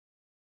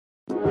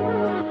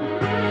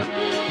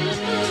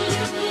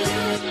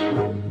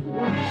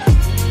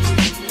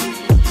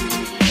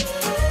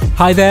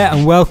Hi there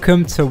and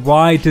welcome to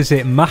Why Does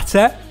It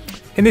Matter?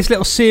 In this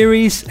little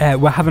series,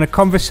 we're having a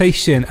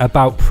conversation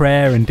about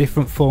prayer and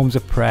different forms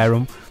of prayer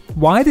and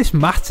why this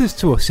matters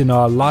to us in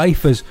our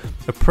life as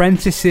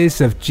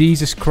apprentices of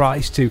Jesus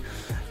Christ, who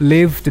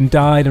lived and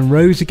died and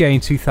rose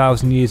again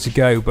 2,000 years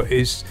ago, but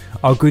is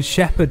our good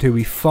shepherd who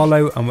we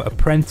follow and we're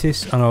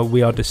apprentice and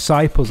we are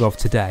disciples of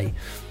today.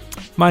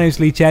 My name is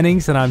Lee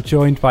Jennings and I'm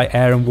joined by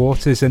Aaron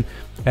Waters, and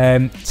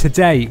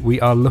today we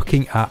are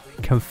looking at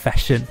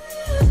confession.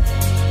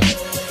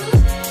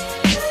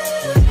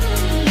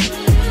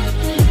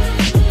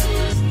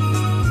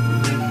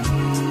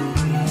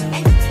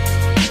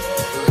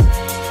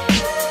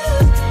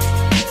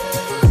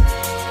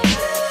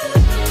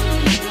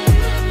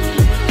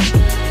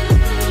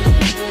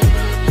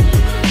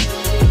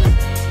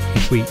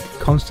 We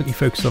constantly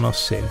focus on our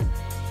sin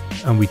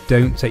and we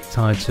don't take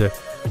time to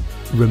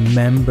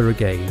remember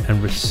again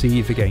and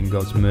receive again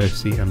God's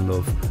mercy and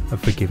love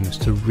and forgiveness,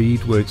 to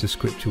read words of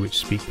scripture which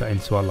speak that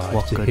into our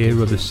lives, to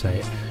hear others say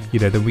it,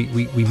 then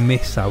we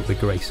miss out the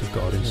grace of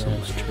God in some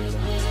way.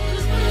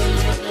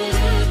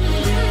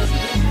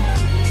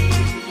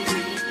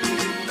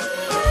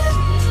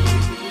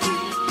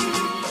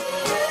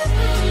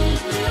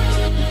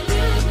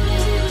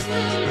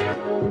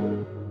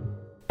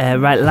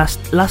 Right,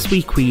 last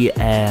week we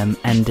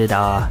ended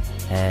our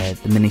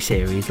the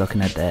mini-series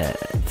looking at the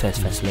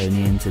First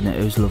Thessalonians, and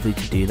it was lovely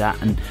to do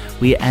that, and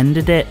we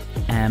ended it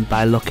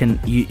by looking,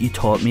 you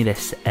taught me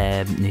this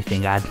new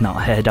thing I'd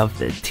not heard of,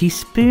 the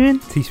teaspoon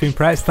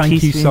prayers.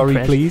 Thank you,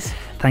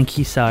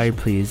 sorry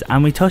please,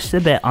 and we touched a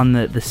bit on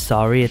the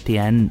sorry at the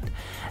end,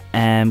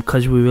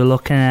 because we were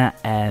looking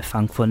at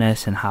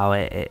thankfulness and how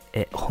it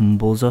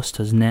humbles us,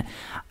 doesn't it?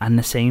 And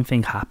the same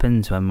thing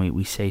happens when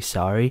we say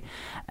sorry,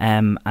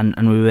 and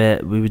we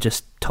were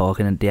just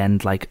talking at the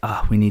end like,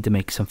 we need to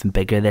make something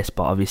bigger of this,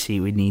 but obviously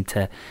we need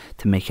to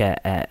make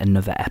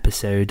another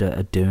episode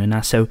of doing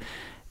that. So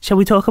shall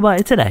we talk about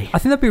it today? I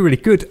think that'd be really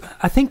good.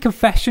 I think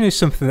confession is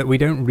something that we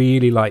don't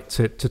really like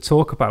to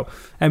talk about,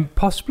 and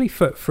possibly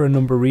for a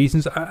number of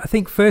reasons. I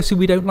think firstly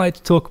we don't like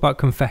to talk about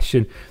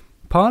confession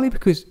partly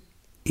because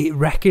it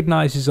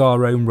recognises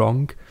our own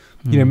wrong.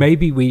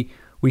 Maybe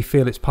we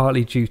feel it's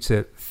partly due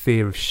to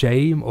fear of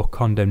shame or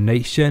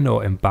condemnation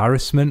or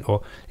embarrassment,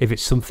 or if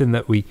it's something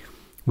that we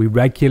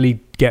regularly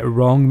get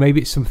wrong,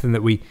 maybe it's something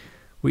that we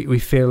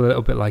feel a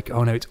little bit like,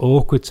 oh no, it's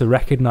awkward to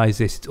recognise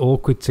this, it's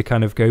awkward to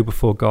kind of go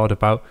before God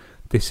about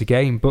this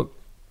again. But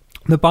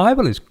the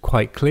Bible is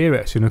quite clear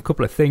actually in a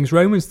couple of things.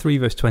 Romans 3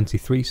 verse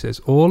 23 says,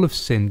 all have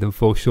sinned and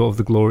fall short of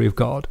the glory of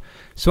God.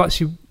 So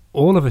actually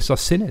all of us are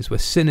sinners. We're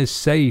sinners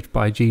saved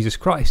by Jesus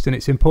Christ, and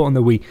it's important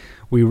that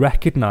we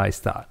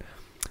recognise that.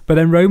 But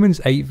then Romans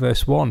 8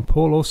 verse 1,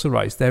 Paul also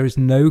writes, there is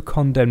no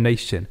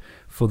condemnation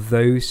for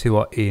those who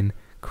are in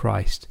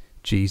Christ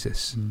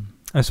Jesus.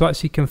 And so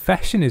actually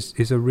confession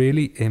is a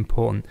really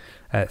important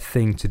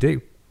thing to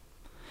do.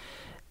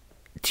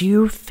 Do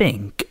you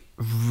think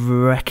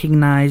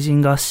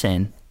recognising our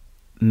sin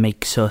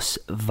makes us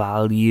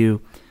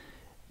value's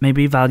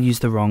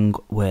the wrong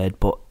word,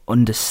 but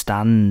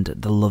understand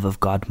the love of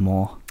God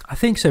more? I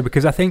think so,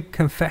 because I think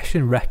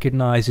confession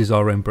recognises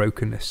our own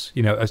brokenness,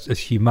 as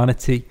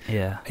humanity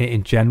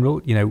in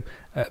general,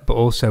 but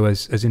also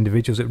as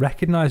individuals. It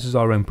recognises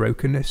our own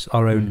brokenness,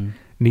 our own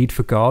need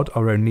for God,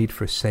 our own need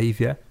for a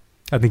saviour.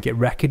 I think it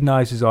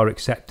recognises our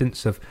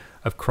acceptance of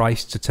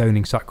Christ's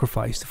atoning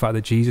sacrifice, the fact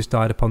that Jesus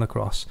died upon the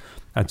cross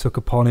and took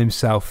upon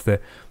himself the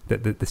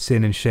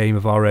sin and shame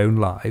of our own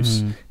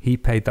lives. He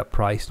paid that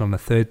price, and on the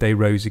third day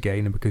rose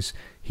again, and because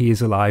he is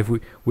alive,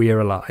 we are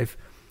alive.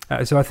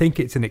 So I think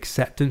it's an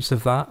acceptance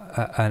of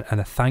that and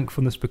a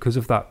thankfulness because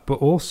of that. But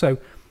also,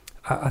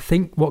 I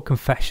think what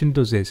confession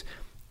does is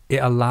it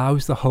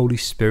allows the Holy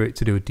Spirit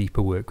to do a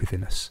deeper work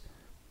within us.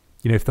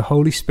 If the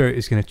Holy Spirit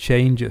is going to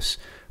change us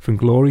from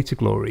glory to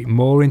glory,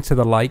 more into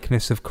the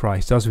likeness of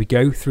Christ as we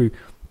go through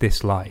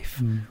this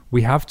life,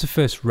 we have to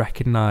first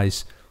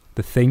recognise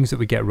the things that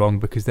we get wrong,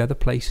 because they're the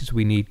places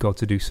we need God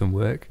to do some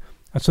work.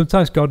 And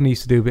sometimes God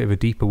needs to do a bit of a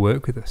deeper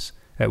work with us,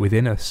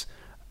 within us.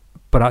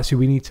 But actually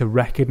we need to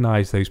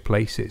recognise those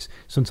places.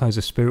 Sometimes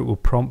the Spirit will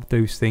prompt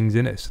those things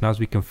in us, and as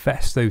we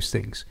confess those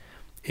things,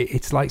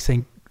 it's like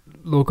saying,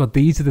 Lord God,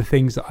 these are the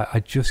things that I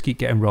just keep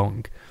getting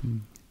wrong,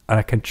 and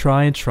I can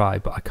try,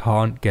 but I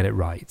can't get it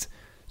right.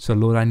 So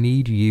Lord, I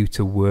need you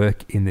to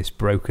work in this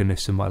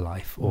brokenness in my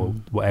life, or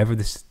whatever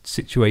this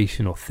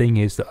situation or thing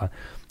is that I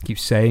keep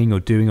saying or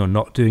doing or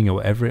not doing, or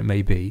whatever it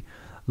may be.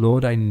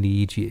 Lord, I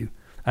need you.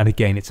 And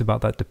again, it's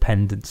about that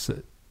dependence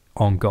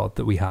on God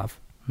that we have.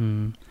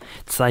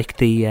 It's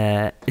like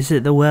is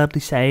it the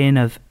worldly saying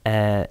of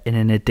in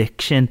an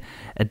addiction,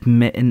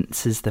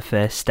 admittance is the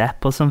first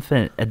step or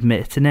something,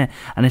 admitting it,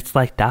 and it's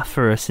like that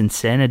for us in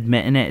sin.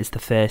 Admitting it is the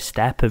first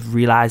step of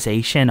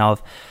realisation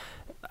of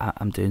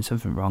I'm doing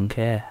something wrong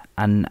here,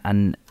 and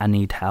I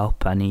need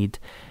help, I need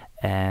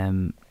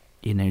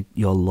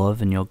your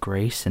love and your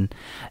grace. And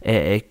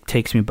it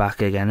takes me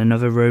back again,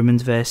 another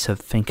Romans verse of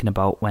thinking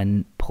about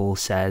when Paul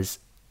says,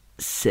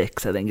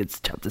 6, I think it's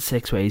chapter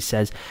 6, where he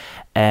says,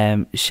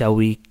 shall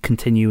we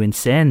continue in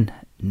sin?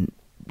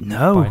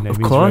 No,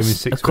 of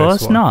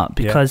course not,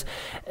 because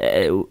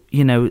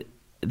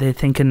they're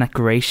thinking that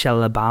grace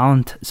shall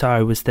abound.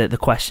 Sorry, was the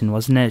question,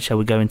 wasn't it? Shall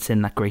we go in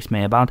sin that grace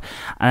may abound?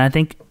 And I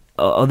think,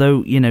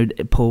 although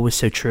Paul was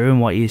so true in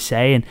what he's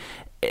saying,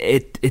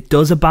 it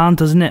does abound,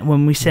 doesn't it?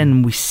 When we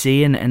sin, we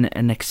see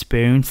and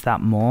experience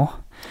that more,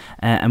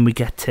 and we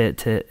get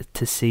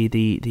to see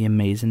the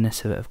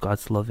amazingness of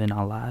God's love in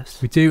our lives.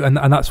 We do, and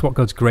that's what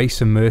God's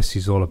grace and mercy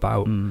is all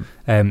about.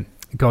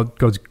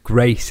 God's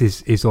grace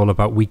is all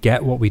about, we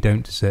get what we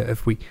don't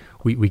deserve. We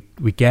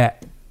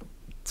get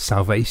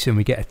salvation,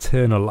 we get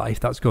eternal life.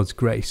 That's God's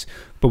grace.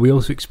 But we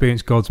also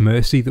experience God's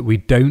mercy, that we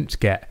don't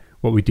get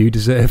what we do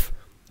deserve,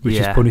 which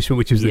is punishment,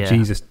 which is that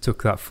Jesus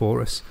took that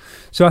for us.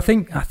 So I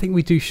think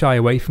we do shy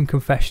away from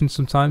confession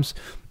sometimes.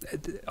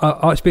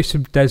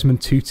 Archbishop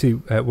Desmond Tutu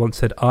once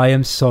said, "I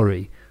am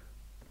sorry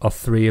are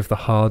 3 of the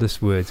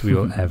hardest words we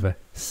will ever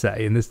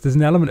say." And there's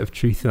an element of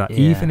truth in that,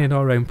 even in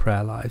our own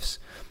prayer lives.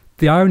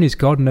 The irony is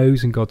God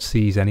knows and God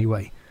sees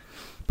anyway.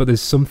 But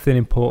there's something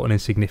important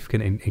and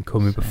significant in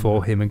coming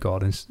before him and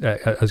God, and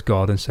as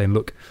God, and saying,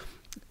 look,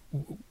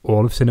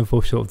 all have sinned and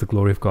fall short of the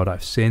glory of God.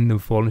 I've sinned and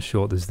fallen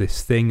short. There's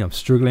this thing I'm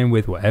struggling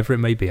with, whatever it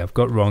may be. I've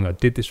got wrong. I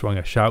did this wrong.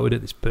 I shouted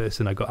at this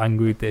person. I got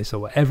angry with this,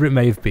 or whatever it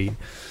may have been.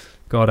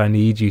 God, I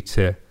need you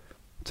to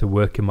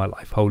work in my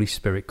life. Holy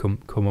Spirit, come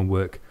and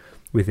work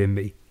within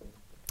me.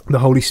 The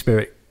Holy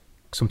Spirit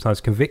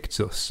sometimes convicts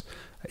us,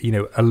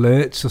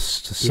 alerts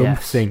us to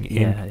something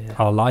in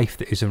our life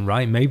that isn't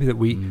right, maybe that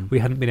we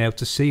hadn't been able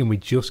to see, and we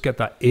just get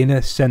that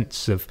inner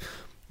sense of,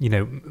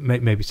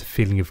 maybe it's a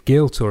feeling of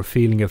guilt or a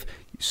feeling of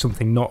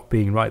something not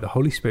being right. The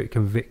Holy Spirit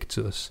convicts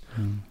us.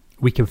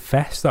 We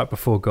confess that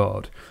before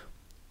God,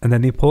 and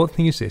then the important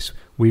thing is this: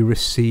 we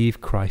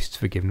receive Christ's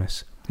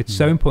forgiveness. It's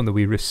so important that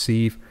we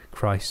receive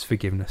Christ's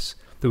forgiveness,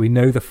 that we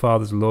know the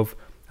Father's love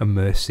and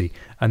mercy,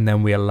 and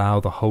then we allow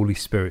the Holy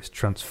Spirit's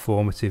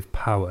transformative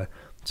power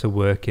to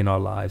work in our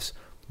lives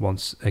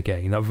once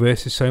again. That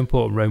verse is so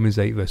important. Romans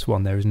 8 verse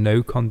 1, there is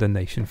no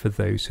condemnation for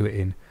those who are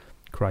in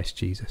Christ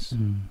Jesus.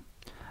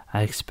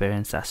 I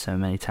experienced that so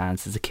many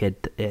times as a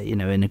kid, in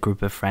a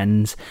group of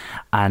friends,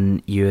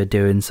 and you were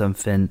doing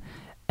something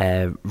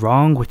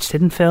wrong, which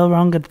didn't feel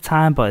wrong at the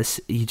time, but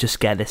you just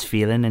get this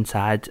feeling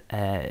inside,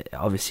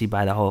 obviously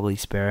by the Holy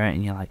Spirit,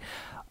 and you're like,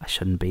 I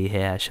shouldn't be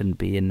here. I shouldn't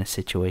be in this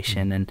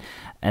situation,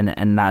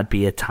 and that'd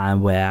be a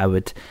time where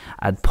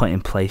I'd put in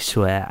place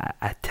where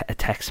I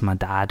text my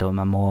dad or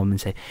my mom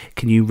and say,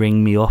 "Can you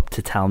ring me up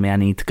to tell me I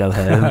need to go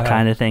home?"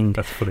 kind of thing.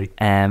 That's funny.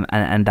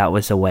 And that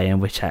was a way in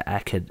which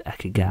I could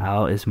get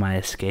out as my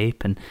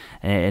escape, and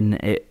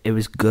it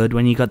was good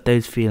when you got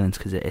those feelings,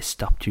 because it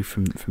stopped you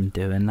from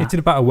doing that. It's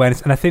about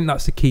awareness, and I think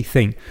that's the key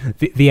thing.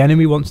 The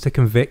enemy wants to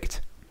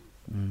convict,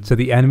 so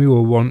the enemy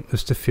will want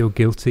us to feel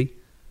guilty.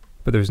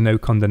 But there is no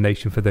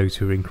condemnation for those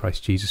who are in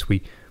Christ Jesus.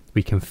 We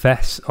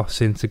confess our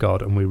sin to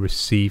God, and we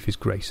receive his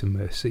grace and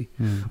mercy.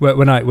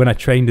 When I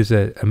trained as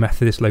a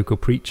Methodist local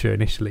preacher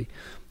initially,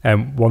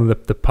 one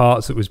of the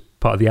parts that was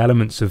part of the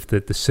elements of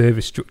the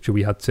service structure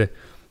we had to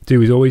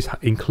do is always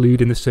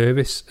include in the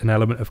service an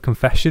element of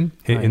confession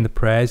in the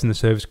prayers in the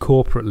service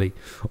corporately,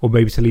 or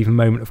maybe to leave a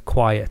moment of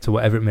quiet or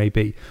whatever it may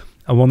be.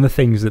 And one of the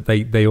things that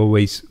they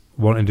always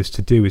wanted us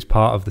to do as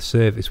part of the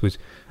service was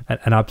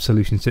an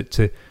absolution,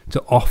 to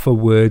offer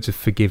words of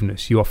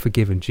forgiveness. You are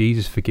forgiven.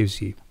 Jesus forgives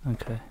you.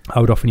 Okay. I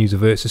would often use a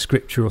verse of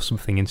scripture or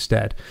something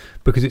instead,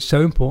 because it's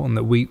so important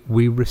that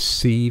we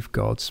receive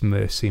God's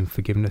mercy and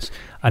forgiveness,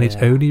 and it's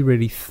only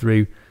really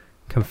through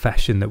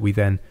confession that we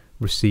then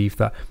receive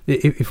that.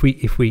 If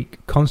we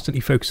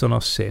constantly focus on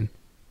our sin,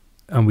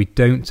 and we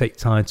don't take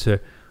time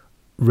to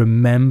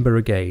remember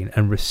again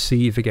and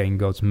receive again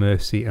God's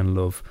mercy and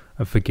love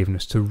and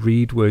forgiveness, to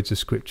read words of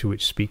scripture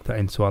which speak that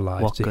into our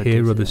lives, to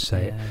hear others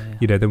say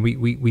it, then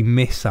we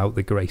miss out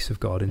the grace of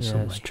God in some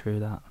way. It's true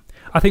that.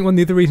 I think one of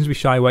the other reasons we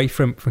shy away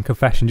from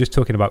confession, just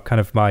talking about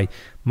kind of my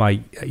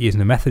years in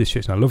the Methodist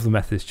Church, and I love the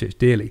Methodist Church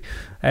dearly,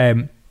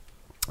 I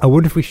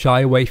wonder if we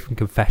shy away from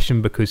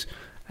confession because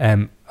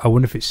I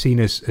wonder if it's seen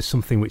as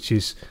something which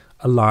is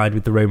aligned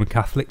with the Roman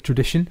Catholic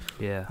tradition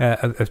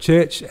of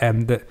church,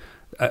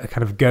 that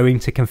kind of going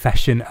to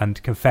confession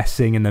and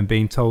confessing and then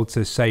being told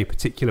to say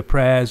particular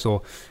prayers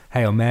or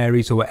Hail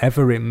Marys or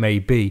whatever it may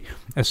be.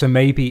 And so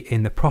maybe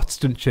in the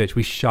Protestant church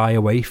we shy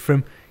away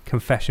from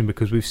confession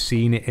because we've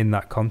seen it in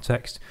that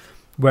context,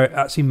 where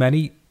actually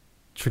many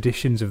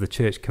traditions of the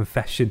church,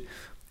 confession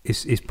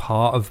is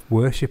part of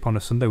worship on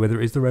a Sunday, whether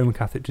it is the Roman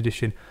Catholic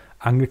tradition,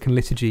 Anglican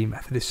liturgy,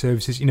 Methodist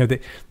services.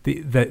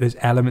 There's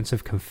elements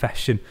of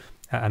confession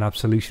and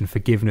absolution,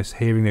 forgiveness,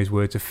 hearing those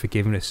words of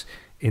forgiveness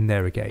in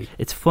there again.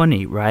 It's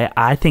funny, right?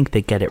 I think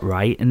they get it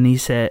right in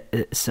these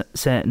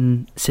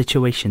certain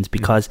situations,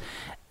 because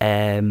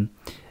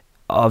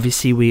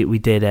obviously we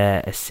did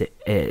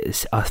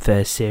our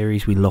first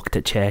series. We looked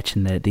at church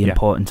and the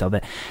importance of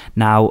it.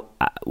 Now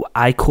what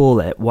I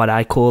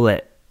call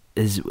it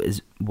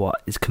is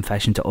what is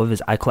confession to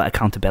others. I call it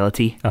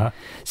accountability.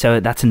 So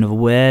that's another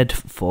word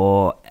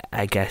for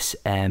I guess,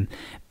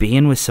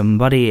 being with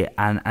somebody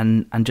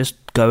and just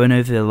going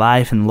over their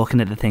life and looking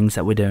at the things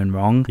that we're doing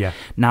wrong. Yeah.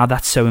 Now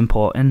that's so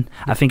important.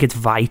 I think it's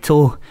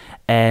vital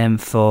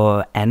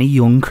for any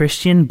young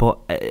Christian, but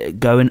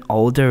going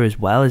older as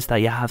well, is that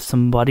you have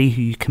somebody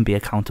who you can be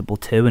accountable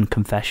to, and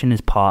confession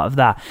is part of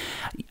that.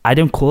 I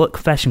don't call it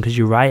confession because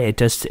you're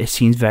right, it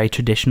seems very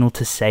traditional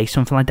to say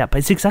something like that, but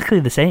it's exactly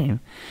the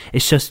same.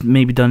 It's just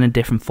maybe done in a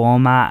different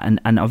format,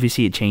 and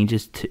obviously it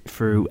changes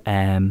through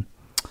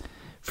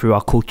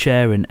our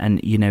culture and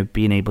you know,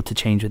 being able to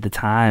change with the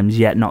times,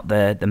 yet not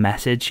the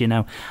message, you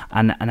know.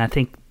 And I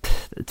think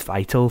it's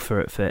vital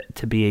for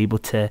to be able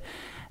to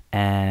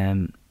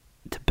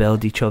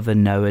build each other,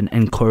 knowing,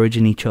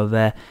 encouraging each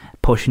other,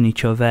 pushing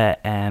each other,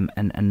 and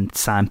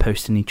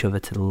signposting each other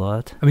to the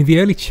Lord. I mean, the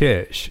early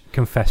church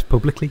confessed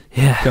publicly.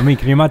 Yeah. I mean,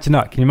 can you imagine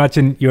that? Can you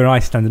imagine you and I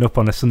standing up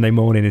on a Sunday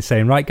morning and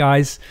saying, right,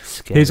 guys,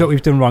 here's what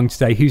we've done wrong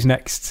today. Who's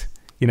next?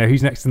 You know,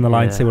 who's next in the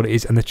line to say what it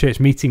is? And the church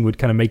meeting would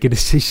kind of make a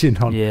decision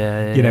on,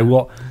 you know,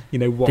 what.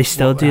 They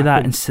still do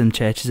that in some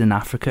churches in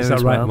Africa. Is that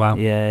as right? Well. Wow.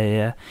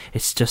 Yeah.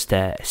 It's just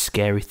a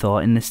scary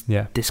thought in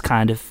this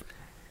kind of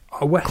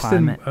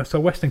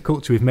Western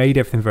culture. We've made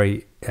everything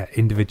very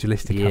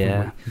individualistic,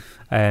 haven't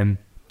we?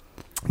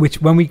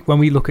 Which when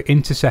we look at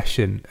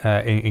intercession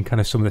in kind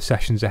of some of the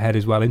sessions ahead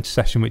as well,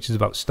 intercession, which is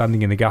about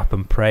standing in the gap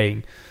and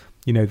praying,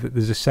 you know, that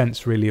there's a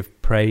sense really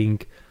of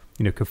praying,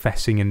 you know,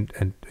 confessing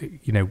and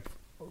you know,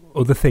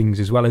 other things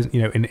as well, as,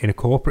 you know, in a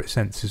corporate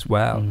sense as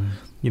well.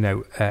 You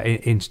know,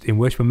 in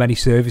worship and many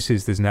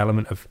services, there's an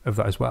element of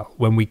that as well.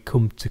 When we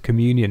come to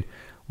communion,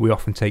 we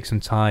often take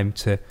some time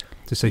to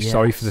say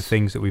sorry for the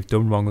things that we've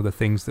done wrong, or the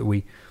things that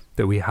we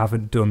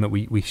haven't done that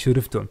we should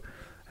have done.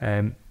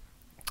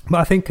 But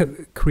I think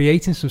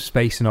creating some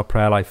space in our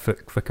prayer life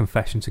for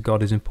confession to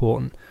God is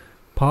important,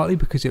 partly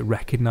because it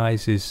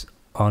recognises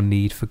our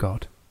need for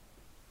God.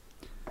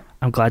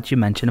 I'm glad you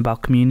mentioned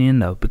about communion,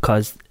 though,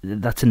 because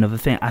that's another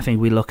thing. I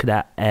think we look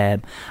at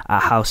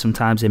how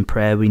sometimes in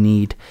prayer we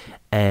need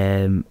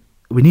a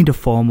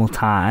formal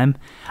time,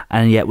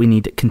 and yet we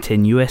need it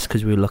continuous,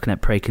 because we're looking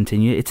at pray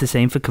continue. It's the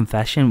same for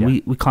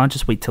confession. We can't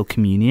just wait till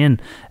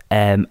communion.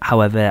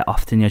 However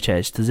often your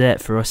church does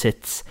it. For us,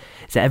 it's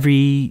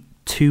every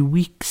 2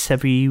 weeks,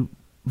 every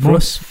For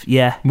us,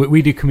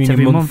 we do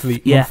communion monthly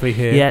here.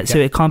 Yeah, so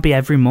it can't be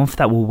every month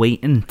that we're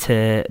waiting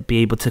to be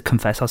able to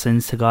confess our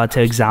sins to God,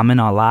 to examine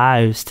our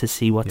lives, to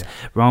see what's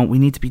wrong. We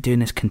need to be doing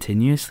this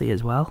continuously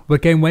as well. But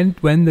again,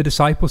 when the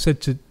disciples said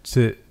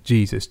to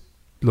Jesus,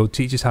 Lord,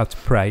 teach us how to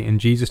pray,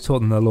 and Jesus taught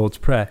them the Lord's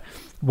Prayer,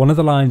 one of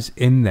the lines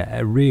in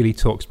there really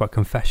talks about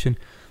confession.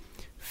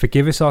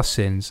 Forgive us our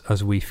sins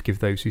as we forgive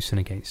those who sin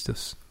against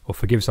us. Or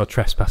forgive us our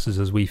trespasses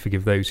as we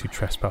forgive those who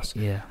trespass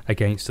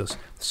against us.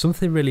 There's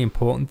something really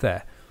important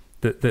there.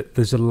 That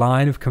there's a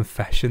line of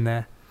confession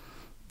there.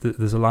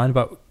 There's a line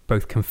about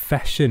both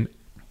confession,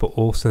 but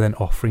also then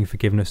offering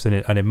forgiveness.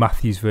 And in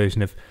Matthew's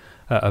version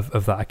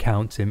of that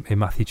account, in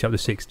Matthew chapter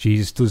 6,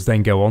 Jesus does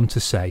then go on to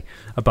say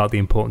about the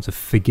importance of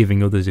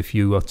forgiving others if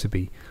you are to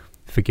be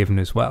forgiven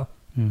as well.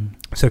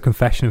 So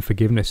confession and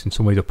forgiveness in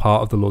some ways are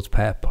part of the Lord's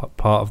Prayer,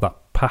 part of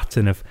that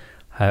pattern of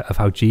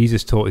how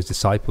Jesus taught his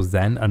disciples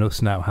then, and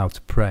us now, how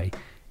to pray,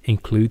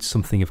 includes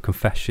something of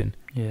confession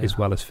as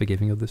well as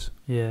forgiving others.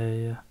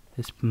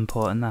 It's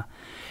important that.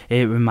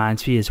 It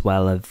reminds me as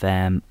well of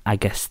I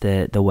guess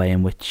the way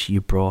in which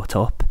you brought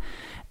up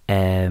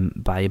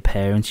by your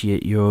parents.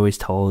 You're always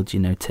told,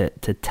 you know, to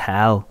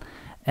tell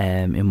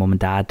your mum and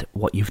dad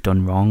what you've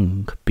done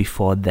wrong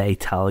before they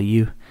tell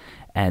you,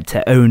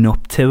 to own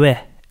up to it,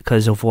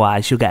 because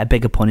otherwise you'll get a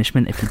bigger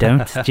punishment if you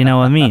don't. Do you know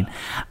what I mean?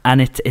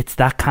 And it's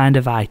that kind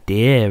of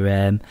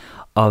idea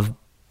of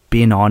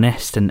being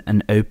honest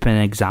and open,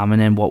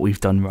 examining what we've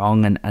done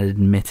wrong and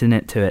admitting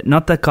it to it.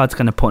 Not that God's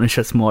going to punish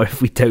us more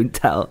if we don't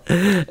tell,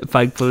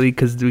 thankfully,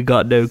 because we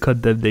got no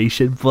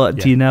condemnation.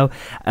 But, you know,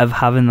 of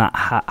having that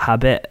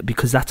habit,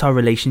 because that's our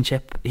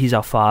relationship. He's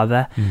our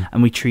Father,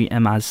 and we treat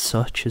him as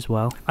such as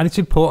well. And it's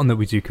important that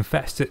we do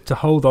confess. To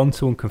hold on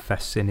to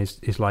unconfessed sin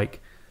is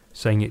like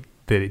saying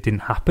that it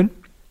didn't happen,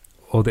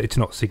 or that it's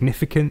not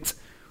significant,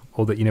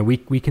 or that, you know,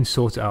 we can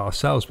sort it out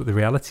ourselves. But the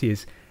reality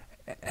is,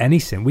 any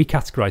sin, we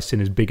categorize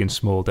sin as big and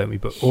small, don't we?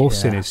 But all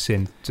sin is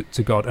sin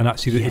to God. And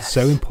actually it's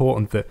so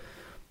important that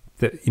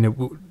you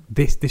know,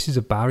 this is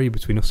a barrier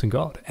between us and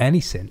God,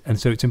 any sin. And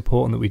so it's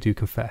important that we do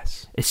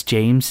confess. It's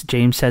James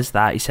says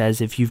that. He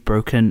says, if you've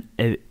broken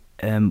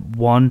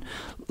one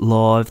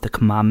law of the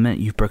commandment,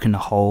 you've broken the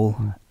whole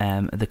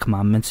of the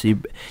commandments. So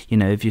you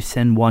know, if you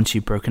sin once,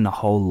 you've broken the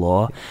whole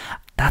law.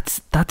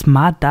 That's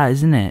mad, that,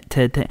 isn't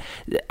it?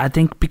 I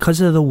think because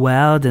of the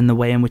world and the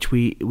way in which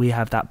we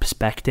have that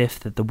perspective,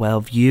 that the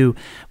world view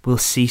will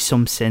see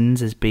some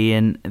sins as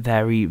being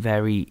very,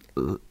 very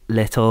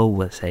little,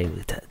 we'll say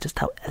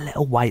just a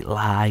little white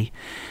lie.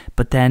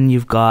 But then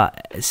you've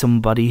got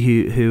somebody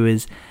who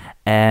is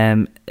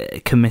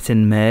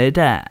committing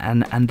murder,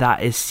 and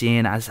that is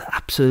seen as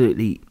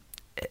absolutely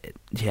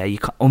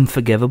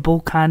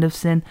unforgivable kind of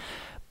sin.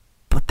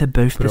 But they're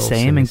both the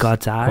same in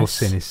God's eyes. All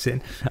sin is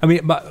sin. I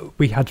mean,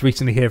 we had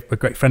recently here, a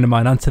great friend of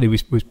mine, Anthony,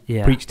 was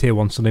preached here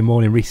one Sunday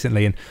morning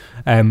recently,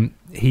 and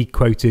he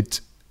quoted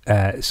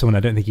someone, I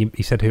don't think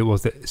he said who it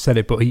was that said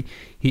it, but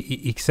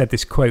he said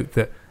this quote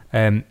that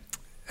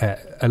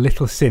a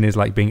little sin is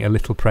like being a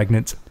little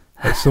pregnant.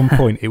 At some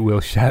point it will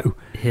show.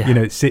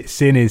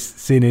 Sin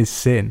is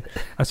sin.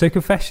 And so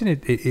confession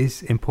it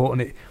is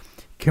important.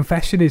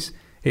 Confession is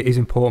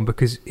important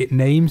because it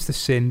names the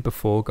sin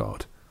before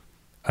God.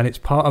 And it's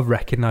part of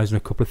recognizing a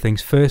couple of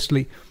things.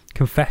 Firstly,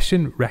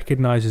 confession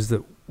recognizes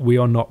that we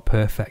are not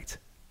perfect.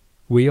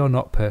 We are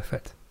not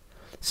perfect.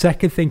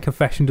 Second thing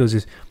confession does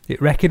is it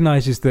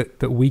recognizes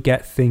that we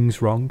get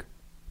things wrong.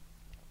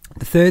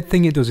 The third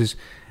thing it does is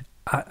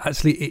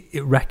actually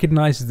it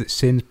recognizes that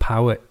sin's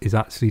power is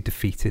actually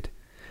defeated.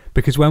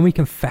 Because when we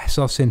confess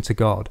our sin to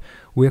God,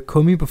 we are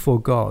coming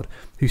before God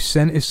who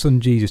sent his son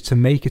Jesus to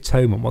make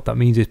atonement. What that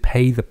means is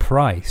pay the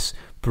price,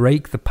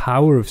 break the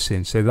power of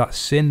sin so that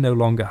sin no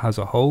longer has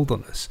a hold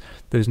on us.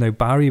 There's no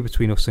barrier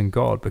between us and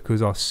God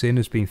because our sin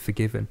has been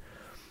forgiven.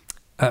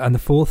 And the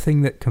fourth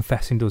thing that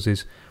confessing does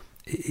is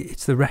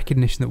it's the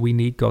recognition that we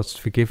need God's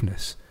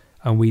forgiveness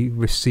and we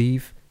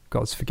receive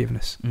God's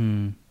forgiveness.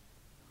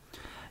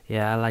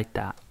 Yeah, I like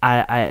that.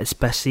 I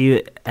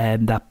especially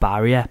that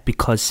barrier,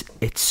 because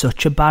it's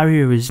such a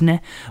barrier, isn't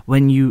it?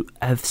 When you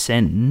have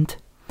sinned,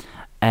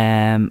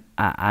 and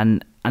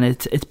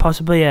it's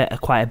possibly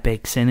quite a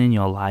big sin in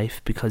your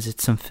life because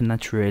it's something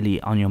that's really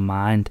on your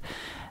mind,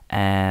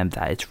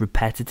 that it's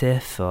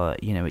repetitive, or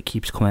it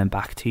keeps coming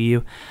back to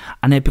you,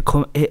 and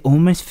it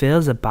almost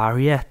feels a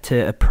barrier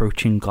to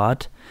approaching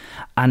God,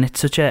 and it's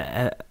such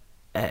a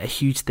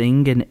huge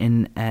thing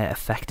in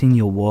affecting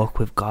your walk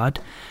with God.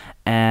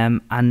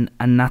 And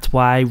that's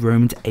why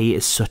Romans 8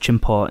 is such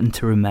important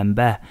to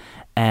remember,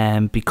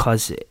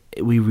 because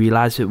we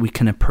realize that we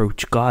can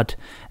approach God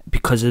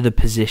because of the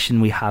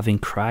position we have in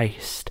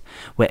Christ.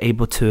 We're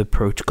able to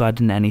approach God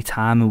in any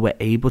time, and we're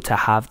able to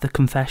have the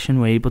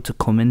confession. We're able to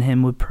come in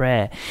him with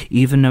prayer,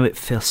 even though it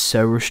feels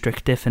so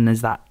restrictive and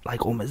there's that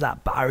almost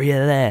that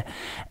barrier there.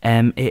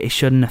 It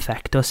shouldn't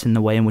affect us in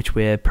the way in which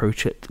we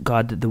approach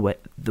God,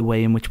 the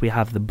way in which we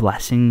have the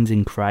blessings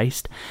in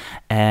Christ.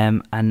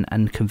 And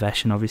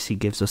confession obviously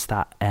gives us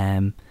that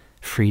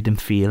freedom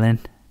feeling,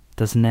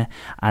 doesn't it?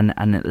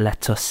 And it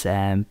lets us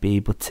be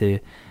able to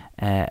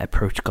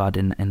approach God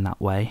in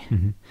that way.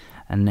 Mm-hmm.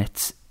 And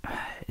it's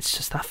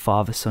just that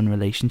father-son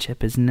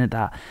relationship, isn't it?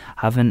 That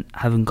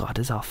having God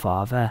as our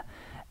father,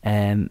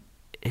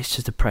 it's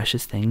just a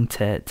precious thing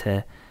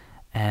to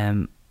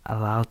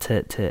allow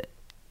to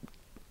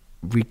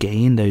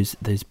regain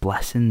those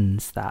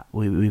blessings that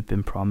we've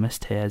been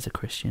promised here as a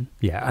Christian.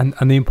 Yeah,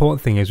 and the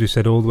important thing, as we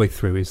said all the way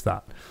through, is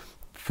that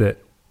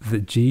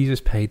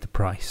Jesus paid the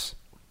price,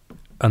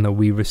 and that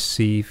we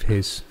receive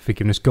his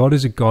forgiveness. God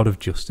is a God of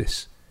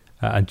justice,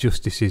 and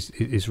justice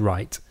is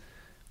right.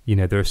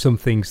 There are some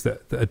things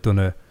that are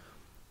done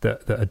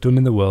that are done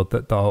in the world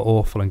that are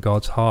awful, and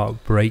God's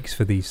heart breaks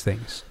for these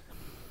things.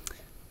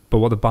 But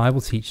what the Bible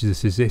teaches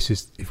us is this: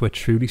 is if we're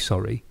truly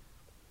sorry,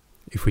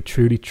 if we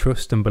truly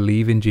trust and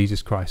believe in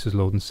Jesus Christ as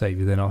Lord and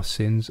Saviour, then our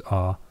sins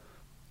are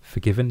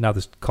forgiven. Now,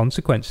 there's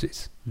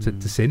consequences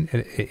to sin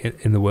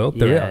in the world.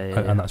 There are,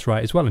 and that's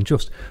right as well, and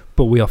just.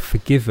 But we are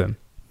forgiven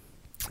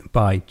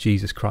by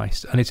Jesus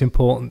Christ, and it's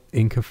important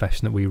in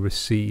confession that we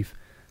receive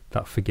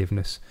that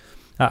forgiveness.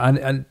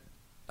 And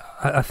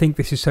I think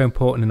this is so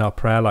important in our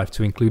prayer life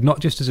to include,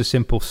 not just as a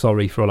simple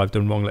sorry for all I've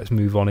done wrong, let's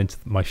move on into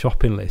my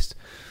shopping list,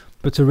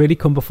 but to really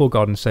come before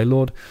God and say,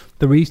 Lord,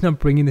 the reason I'm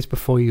bringing this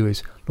before you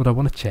is, Lord, I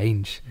want to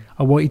change.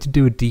 I want you to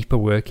do a deeper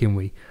work in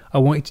me. I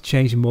want you to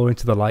change more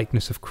into the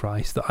likeness of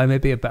Christ, that I may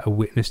be a better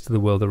witness to the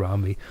world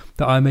around me,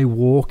 that I may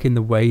walk in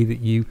the way that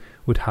you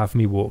would have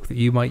me walk, that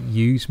you might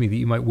use me, that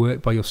you might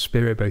work by your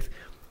Spirit both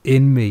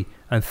in me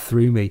and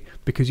through me,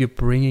 because you're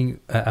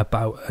bringing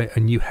about a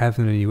new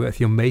heaven and a new earth.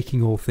 You're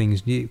making all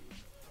things new.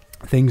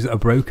 Things that are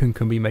broken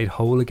can be made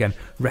whole again.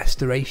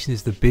 Restoration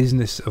is the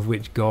business of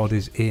which God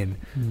is in.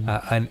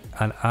 And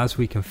as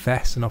we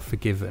confess and are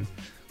forgiven,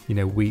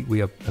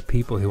 we are a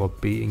people who are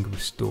being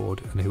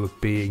restored and who are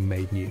being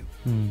made new.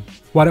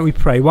 Why don't we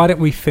pray? Why don't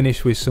we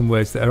finish with some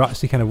words that are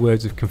actually kind of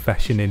words of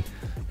confession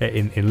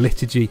in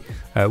liturgy,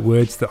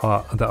 words that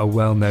are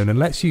well known, and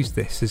let's use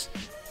this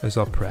as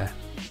our prayer.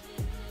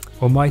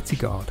 Almighty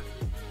God,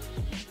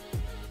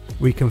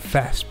 we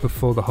confess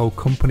before the whole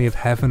company of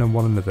heaven and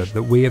one another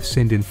that we have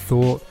sinned in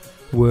thought,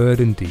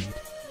 word and deed,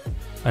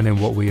 and in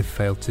what we have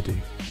failed to do.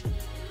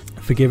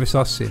 Forgive us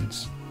our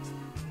sins,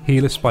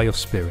 heal us by your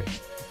Spirit,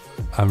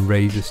 and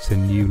raise us to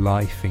new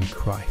life in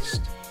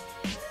Christ.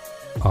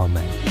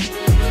 Amen.